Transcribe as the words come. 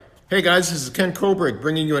Hey guys, this is Ken Kobrick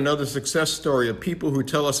bringing you another success story of people who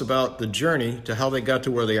tell us about the journey to how they got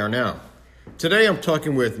to where they are now. Today I'm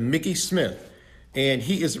talking with Mickey Smith, and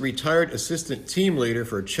he is a retired assistant team leader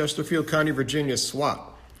for Chesterfield County, Virginia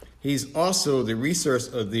SWAT. He's also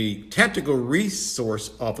the tactical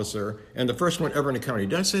resource officer and the first one ever in the county.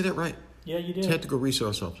 Did I say that right? Yeah, you did. Tactical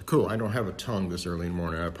resource officer. Cool. I don't have a tongue this early in the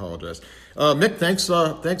morning. I apologize. Mick, thanks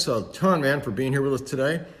a ton, man, for being here with us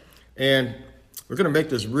today. And we're going to make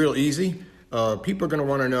this real easy. People are going to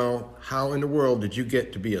want to know, how in the world did you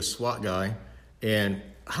get to be a SWAT guy? And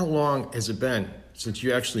how long has it been since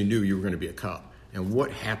you actually knew you were going to be a cop? And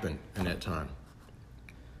what happened in that time?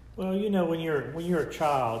 Well, you know, when you're a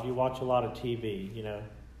child, you watch a lot of TV, you know,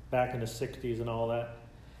 back in the 60s and all that.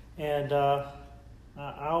 And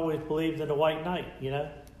I always believed in the white knight, you know.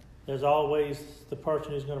 There's always the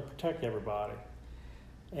person who's going to protect everybody.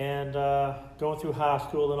 And going through high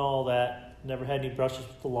school and all that, never had any brushes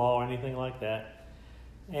with the law or anything like that.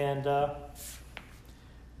 And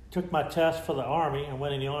took my test for the Army and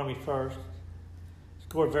went in the Army first.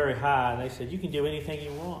 Scored very high, and they said, you can do anything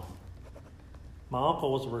you want. My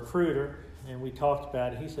uncle was a recruiter, and we talked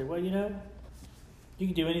about it. He said, well, you know, you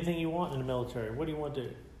can do anything you want in the military. What do you want to do?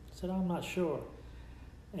 I said, I'm not sure.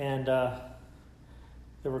 And the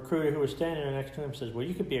recruiter who was standing there next to him says, well,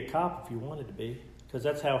 you could be a cop if you wanted to be, because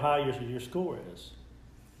that's how high your score is.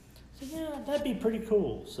 I said, yeah, that'd be pretty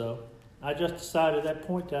cool. So I just decided at that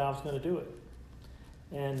point that I was going to do it.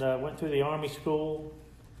 And went through the Army school,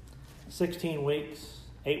 16 weeks,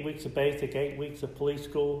 8 weeks of basic, 8 weeks of police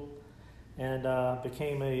school, and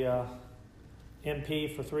became a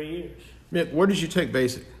MP for 3 years. Mick, where did you take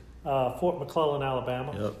basic? Fort McClellan,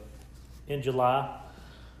 Alabama. Yep. In July.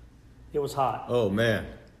 It was hot. Oh, man.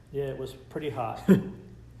 Yeah, it was pretty hot.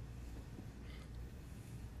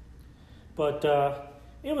 But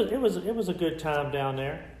it was a good time down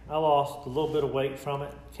there. I lost a little bit of weight from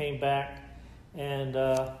it, came back, and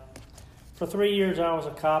for 3 years I was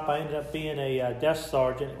a cop. I ended up being a desk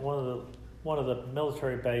sergeant at one of the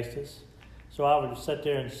military bases. So I would sit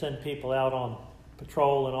there and send people out on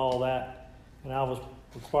patrol and all that, and I was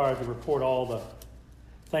required to report all the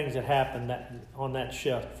things that happened on that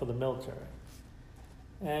shift for the military.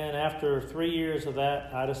 And after 3 years of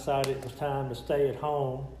that, I decided it was time to stay at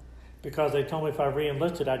home, because they told me if I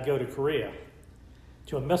re-enlisted, I'd go to Korea,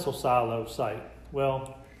 to a missile silo site.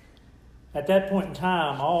 Well, at that point in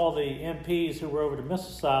time, all the MPs who were over the missile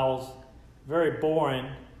silos, very boring,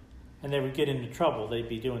 and they would get into trouble. They'd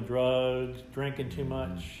be doing drugs, drinking too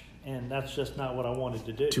much, and that's just not what I wanted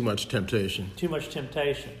to do. Too much temptation. Too much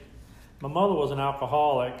temptation. My mother was an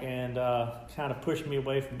alcoholic and kind of pushed me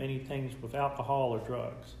away from any things with alcohol or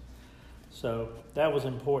drugs. So that was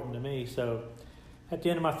important to me. So at the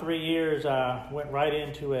end of my 3 years, I went right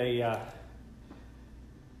into a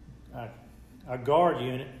guard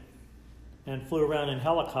unit and flew around in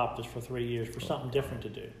helicopters for 3 years for something different to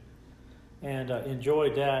do, and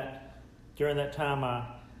enjoyed that. During that time, I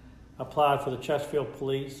applied for the Chesterfield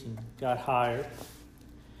Police and got hired.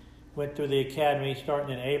 Went through the academy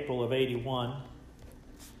starting in April of '81,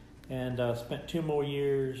 and spent 2 more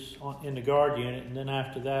years in the guard unit, and then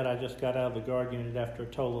after that, I just got out of the guard unit after a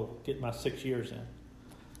total of getting my 6 years in.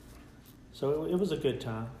 So it was a good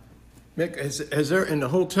time. Mick, has there, in the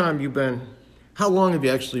whole time you've been, how long have you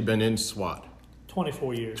actually been in SWAT?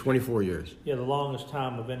 24 years. 24 years. Yeah, the longest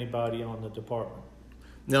time of anybody on the department.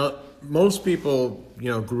 Now, most people,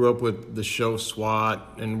 grew up with the show SWAT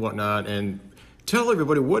and whatnot, and tell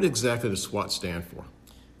everybody what exactly does SWAT stand for?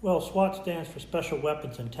 Well, SWAT stands for Special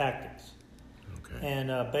Weapons and Tactics. Okay.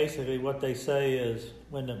 And basically what they say is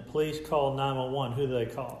when the police call 911, who do they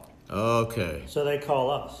call? Okay. So they call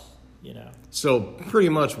us. So pretty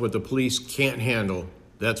much what the police can't handle,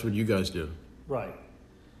 that's what you guys do. Right.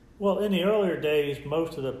 Well, in the earlier days,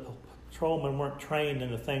 most of the patrolmen weren't trained in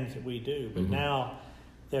the things that we do, but now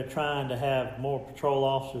they're trying to have more patrol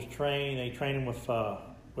officers trained. They train them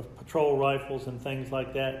with patrol rifles and things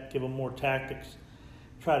like that, give them more tactics,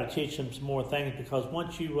 try to teach them some more things, because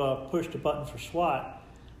once you push the button for SWAT,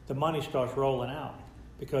 the money starts rolling out,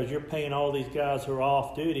 because you're paying all these guys who are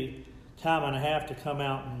off duty time and a half to come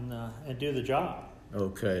out and do the job.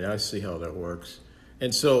 Okay, I see how that works.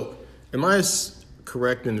 And so, am I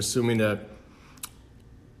correct in assuming that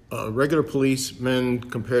a regular policeman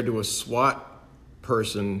compared to a SWAT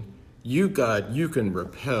person, you can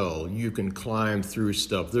rappel, you can climb through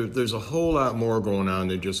stuff. There's a whole lot more going on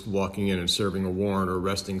than just walking in and serving a warrant or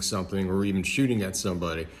arresting something or even shooting at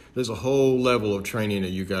somebody. There's a whole level of training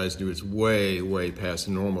that you guys do. It's way, way past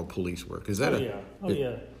normal police work. Is that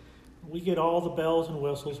yeah. We get all the bells and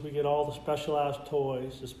whistles. We get all the specialized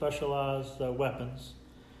toys, the specialized weapons.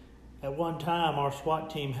 At one time, our SWAT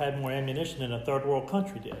team had more ammunition than a third world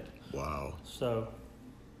country did. Wow. So,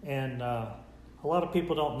 and a lot of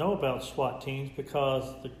people don't know about SWAT teams because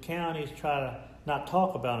the counties try to not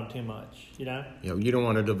talk about them too much, you know? You know, you don't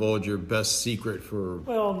want to divulge your best secret for...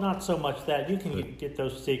 Well, not so much that. You can get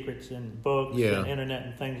those secrets in books Yeah. and internet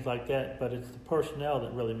and things like that, but it's the personnel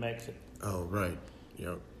that really makes it. Oh, right.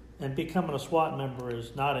 Yep. And becoming a SWAT member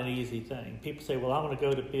is not an easy thing. People say, well, I'm going to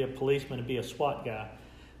go to be a policeman and be a SWAT guy.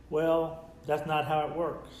 Well, that's not how it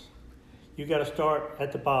works. You got to start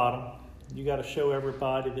at the bottom. You got to show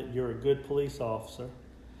everybody that you're a good police officer.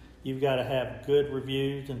 You've got to have good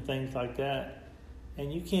reviews and things like that.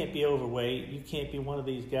 And you can't be overweight. You can't be one of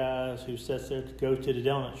these guys who sits there to go to the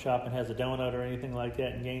donut shop and has a donut or anything like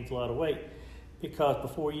that and gains a lot of weight. Because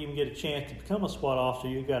before you even get a chance to become a SWAT officer,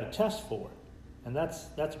 you've got to test for it. And that's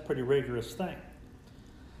a pretty rigorous thing.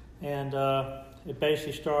 And it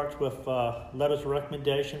basically starts with letters of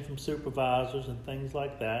recommendation from supervisors and things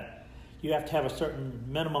like that. You have to have a certain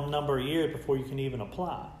minimum number of years before you can even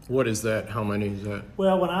apply. What is that? How many is that?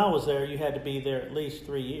 Well, when I was there, you had to be there at least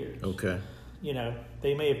 3 years. Okay. You know,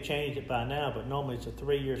 they may have changed it by now, but normally it's a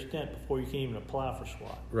 3-year stint before you can even apply for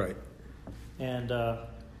SWAT. Right. And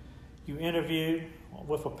you interview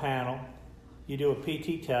with a panel. You do a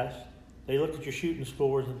PT test. They look at your shooting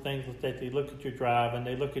scores and things like that. They look at your driving.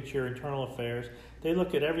 They look at your internal affairs. They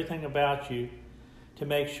look at everything about you to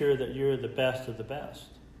make sure that you're the best of the best.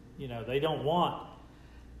 You know, they don't want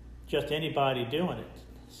just anybody doing it.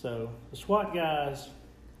 So the SWAT guys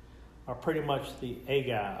are pretty much the A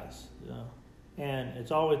guys. You know? And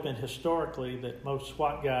it's always been historically that most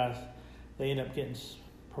SWAT guys, they end up getting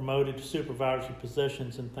promoted to supervisory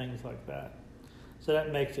positions and things like that. So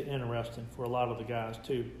that makes it interesting for a lot of the guys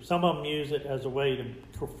too. Some of them use it as a way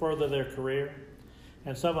to further their career,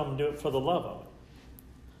 and some of them do it for the love of it.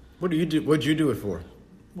 What do you do? What'd you do it for?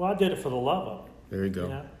 Well, I did it for the love of it. There you go. You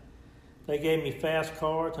know? They gave me fast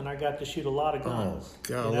cards, and I got to shoot a lot of guns. Oh,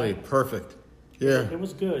 golly, you know? perfect. Yeah. It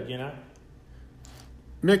was good, you know.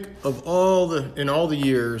 Mick, in all the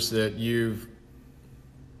years that you've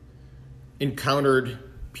encountered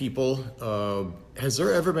people, has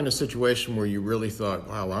there ever been a situation where you really thought,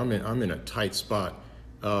 wow, I'm in a tight spot.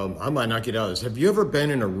 I might not get out of this. Have you ever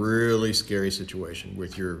been in a really scary situation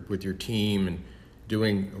with your team and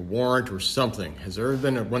doing a warrant or something? Has there ever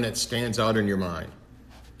been one that stands out in your mind?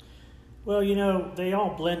 Well, you know, they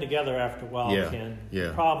all blend together after a while, Yeah, Ken. yeah.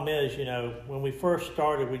 The problem is, you know, when we first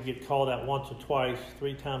started, we'd get called out once or twice,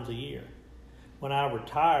 3 times a year. When I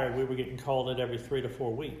retired, we were getting called out every 3 to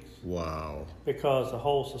 4 weeks. Wow. Because the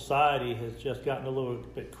whole society has just gotten a little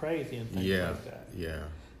bit crazy and things like that. Yeah.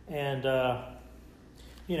 And,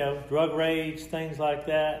 you know, drug raids, things like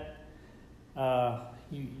that,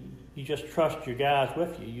 you just trust your guys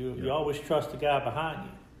with you. You always trust the guy behind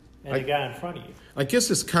you and the guy in front of you. I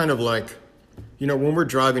guess it's kind of like, you know, when we're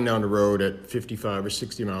driving down the road at 55 or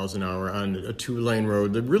 60 miles an hour on a 2-lane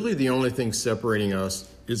road, really the only thing separating us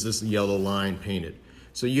is this yellow line painted.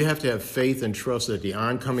 So you have to have faith and trust that the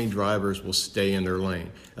oncoming drivers will stay in their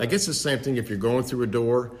lane. I guess the same thing if you're going through a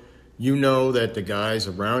door, you know that the guys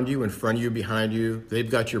around you, in front of you, behind you, they've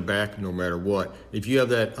got your back no matter what. If you have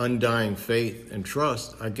that undying faith and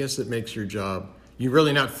trust, I guess it makes your job, you're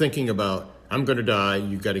really not thinking about, I'm going to die,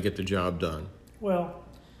 you've got to get the job done. Well,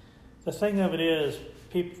 the thing of it is,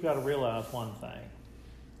 people have got to realize one thing.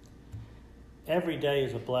 Every day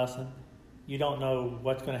is a blessing. You don't know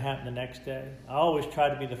what's going to happen the next day. I always tried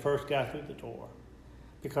to be the first guy through the door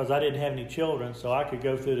because I didn't have any children, so I could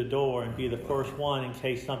go through the door and be the first one in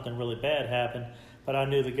case something really bad happened, but I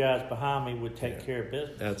knew the guys behind me would take care of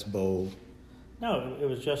business. That's bold. No, it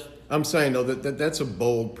was just... I'm saying, though, that's a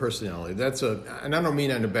bold personality. And I don't mean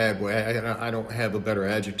that in a bad way. I don't have a better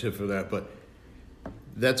adjective for that, but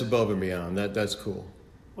that's above and beyond. That's cool.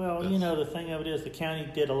 Well, you know, the thing of it is the county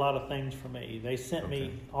did a lot of things for me. They sent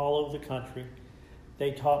me all over the country.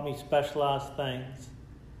 They taught me specialized things.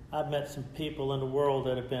 I've met some people in the world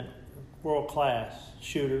that have been world-class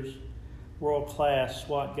shooters, world-class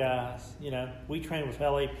SWAT guys. You know, we trained with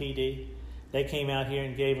LAPD. They came out here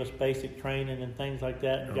and gave us basic training and things like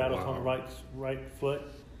that and got us on the right foot.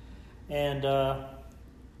 And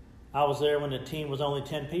I was there when the team was only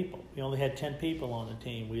 10 people. We only had 10 people on the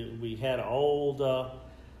team. We had an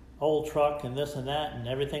old truck and this and that, and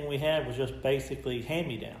everything we had was just basically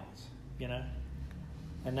hand-me-downs, you know.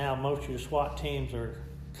 And now most of your SWAT teams are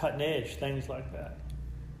cutting edge, things like that.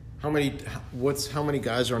 How many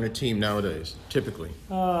guys are on a team nowadays, typically?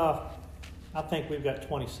 I think we've got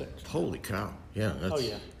 26. Holy cow. Yeah. Oh,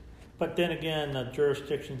 yeah. But then again, the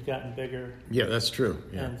jurisdiction's gotten bigger Yeah, that's true.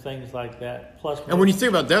 Yeah. and things like that. Plus, And when you think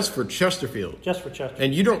about that's for Chesterfield. just for Chester.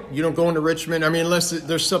 And you don't go into Richmond. I mean, unless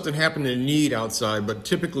there's something happening in need outside, but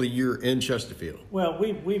typically you're in Chesterfield. Well,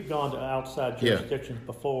 we've gone to outside Yeah. jurisdictions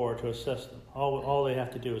before to assist them. All they have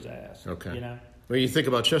to do is ask. Okay. You know. When you think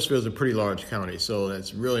about Chesterfield, it's a pretty large county, so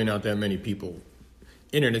that's really not that many people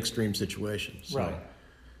in an extreme situation. So, Right.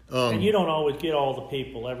 And you don't always get all the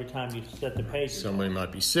people every time you set the pages. somebody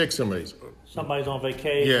might be sick, somebody's Somebody's on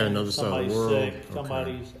vacation. Yeah, another side of the somebody's world. sick. Okay.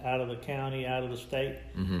 Somebody's out of the county, out of the state.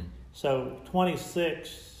 So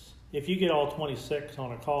 26. If you get all 26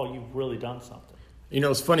 on a call, you've really done something. You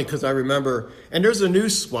know, it's funny because I remember, and there's a new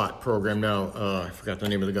SWAT program now. I forgot the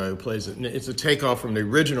name of the guy who plays it. And it's a takeoff from the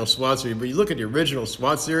original SWAT series. But you look at the original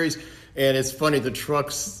SWAT series, and it's funny, the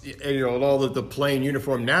trucks, you know, and all of the plain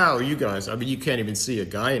uniform. Now, you guys, I mean, you can't even see a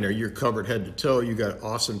guy in there. You're covered head to toe. You got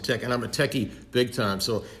awesome tech. And I'm a techie big time.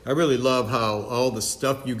 So I really love how all the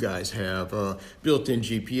stuff you guys have, built-in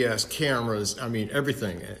GPS, cameras, I mean,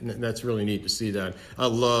 everything. And that's really neat to see that.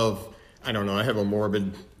 I don't know, I have a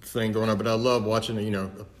morbid thing going on, but I love watching, you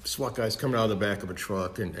know, SWAT guys coming out of the back of a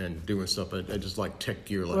truck and doing stuff. I just like tech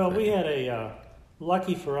gear like that. Well, we had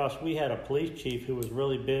lucky for us, we had a police chief who was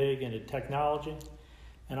really big into technology,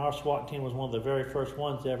 and our SWAT team was one of the very first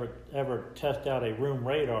ones to ever test out a room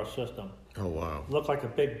radar system. Oh, wow. It looked like a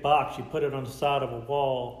big box. You put it on the side of a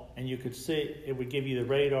wall, and you could see it would give you the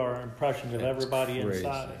radar impressions of everybody Crazy.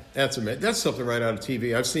 inside. That's amazing. That's something right out of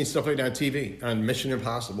TV. I've seen stuff like that on TV, on Mission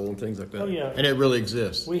Impossible and things like that. Oh, yeah. And it really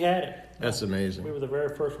exists. We had it. That's amazing. We were the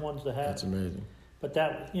very first ones to have That's it. amazing. But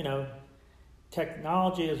that, you know,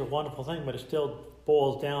 technology is a wonderful thing, but it still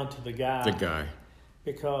boils down to the guy. The guy.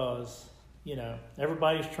 Because, you know,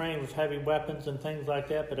 everybody's trained with heavy weapons and things like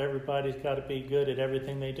that, but everybody's got to be good at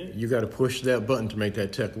everything they do. You got to push that button to make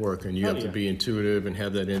that tech work, and you have to yeah. be intuitive and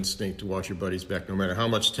have that instinct to watch your buddies back, no matter how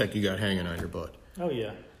much tech you got hanging on your butt. Oh,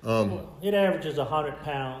 yeah. Well, it averages 100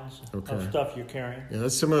 pounds Okay. of stuff you're carrying. Yeah,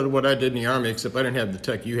 that's similar to what I did in the Army, except I didn't have the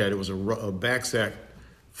tech you had. It was a backsack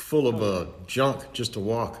full of junk just to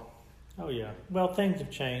walk. Oh, yeah. Well, things have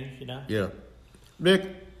changed, you know. Yeah.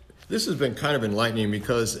 Mick, this has been kind of enlightening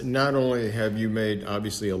because not only have you made,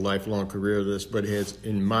 obviously, a lifelong career of this, but it has,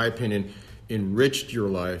 in my opinion, enriched your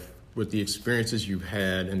life with the experiences you've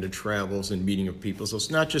had and the travels and meeting of people. So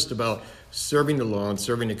it's not just about serving the law and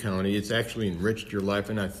serving the county. It's actually enriched your life,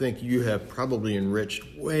 and I think you have probably enriched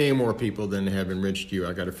way more people than have enriched you.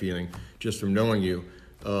 I got a feeling just from knowing you,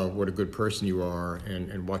 what a good person you are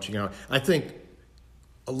and watching out. I think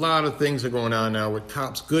a lot of things are going on now with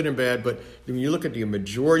cops, good and bad, but when you look at the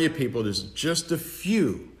majority of people, there's just a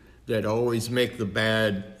few that always make the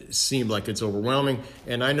bad seem like it's overwhelming.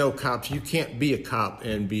 And I know cops, you can't be a cop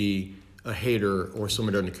and be a hater or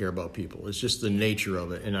someone who doesn't care about people. It's just the nature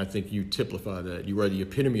of it, and I think you typify that. You are the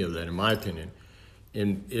epitome of that, in my opinion.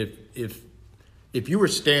 And if you were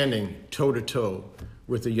standing toe-to-toe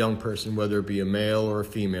with a young person, whether it be a male or a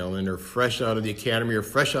female, and they're fresh out of the academy or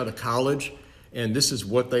fresh out of college, and this is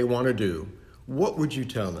what they want to do, what would you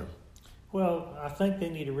tell them? Well, I think they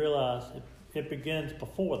need to realize it begins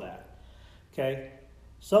before that, okay?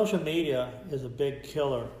 Social media is a big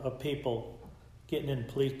killer of people getting in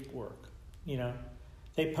police work, you know.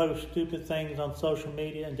 They post stupid things on social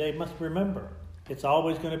media, and they must remember, it's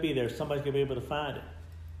always going to be there. Somebody's going to be able to find it.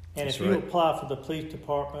 And That's if you right. apply for the police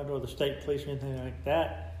department or the state police or anything like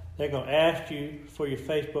that, they're going to ask you for your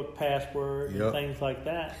Facebook password Yep. and things like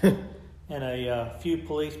that. And a few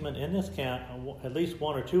policemen in this county, at least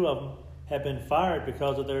one or two of them, have been fired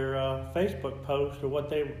because of their Facebook post or what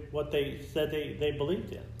they said they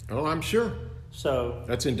believed in. Oh, I'm sure. So,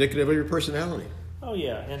 That's indicative of your personality. oh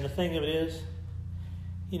yeah, and the thing of it is,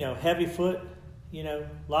 you know, heavy foot, you know,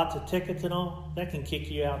 lots of tickets and all, that can kick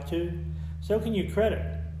you out too. So can your credit,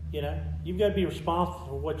 you know. You've got to be responsible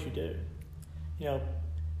for what you do. You know,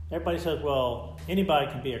 everybody says, well, anybody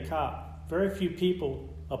can be a cop. Very few people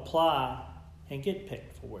apply and get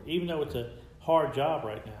picked for it, even though it's a hard job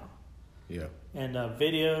right now. Yeah. And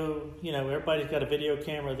video, you know, everybody's got a video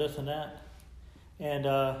camera, this and that. And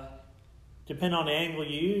depending on the angle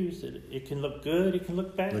you use, it can look good, it can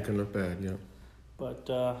look bad. It can look bad, yeah. But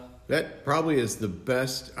That probably is the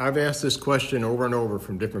best. I've asked this question over and over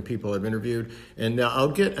from different people I've interviewed, and now I'll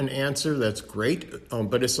get an answer that's great,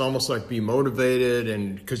 but it's almost like be motivated,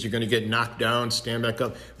 and because you're going to get knocked down, stand back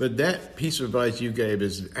up. But that piece of advice you gave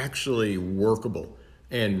is actually workable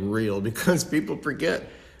and real, because people forget.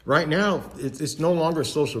 Right now, it's no longer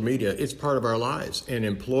social media. It's part of our lives. And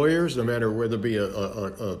employers, no matter whether it be a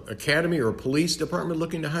academy or a police department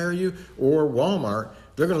looking to hire you, or Walmart,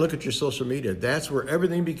 they're going to look at your social media. That's where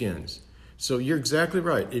everything begins. So you're exactly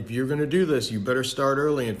right. If you're going to do this, you better start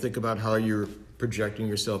early and think about how you're projecting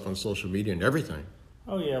yourself on social media and everything.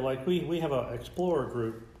 Oh yeah, like we have an explorer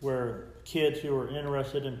group where kids who are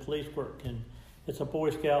interested in police work it's a Boy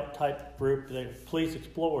Scout type group. They're police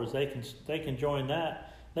explorers. They can join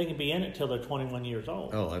that. They can be in it till they're 21 years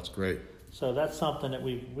old. Oh, that's great. So that's something that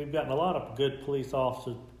we've gotten a lot of good police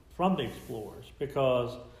officers from the explorers,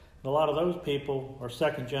 because a lot of those people are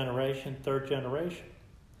second generation, third generation.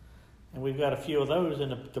 And we've got a few of those in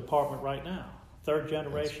the department right now. Third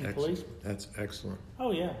generation policemen. That's excellent.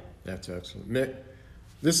 Oh yeah. That's excellent. Mick,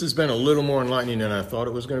 this has been a little more enlightening than I thought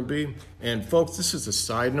it was going to be. And folks, this is a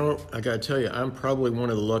side note. I got to tell you, I'm probably one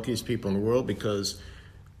of the luckiest people in the world, because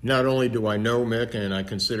not only do I know Mick and I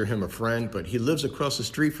consider him a friend, but he lives across the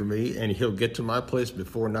street from me and he'll get to my place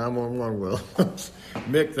before 911 will.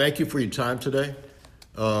 Mick, thank you for your time today.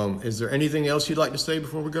 Is there anything else you'd like to say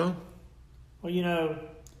before we go? Well,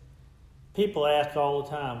 people ask all the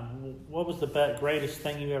time, what was the greatest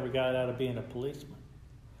thing you ever got out of being a policeman?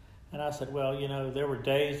 And I said, well, there were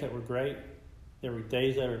days that were great. There were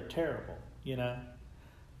days that were terrible,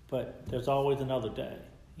 but there's always another day,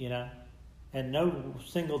 and no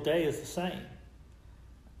single day is the same.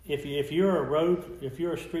 If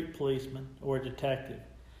you're a street policeman or a detective,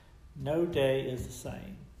 no day is the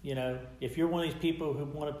same. If you're one of these people who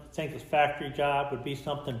want to think this factory job would be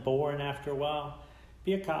something boring after a while,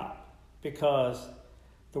 be a cop, because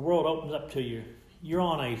the world opens up to you. You're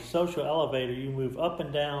on a social elevator. You move up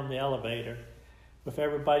and down the elevator with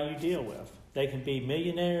everybody you deal with. They can be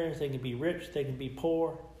millionaires, they can be rich, they can be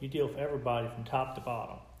poor. You deal with everybody from top to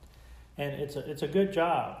bottom. And it's a good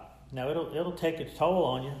job. Now, it'll take its toll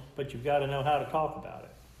on you, but you've got to know how to talk about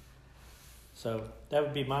it. So that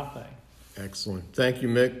would be my thing. Excellent. Thank you,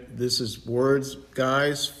 Mick. This is words,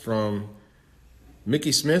 guys, from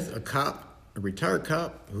Mickey Smith, a retired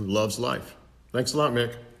cop who loves life. Thanks a lot,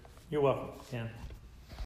 Mick. You're welcome, Ken.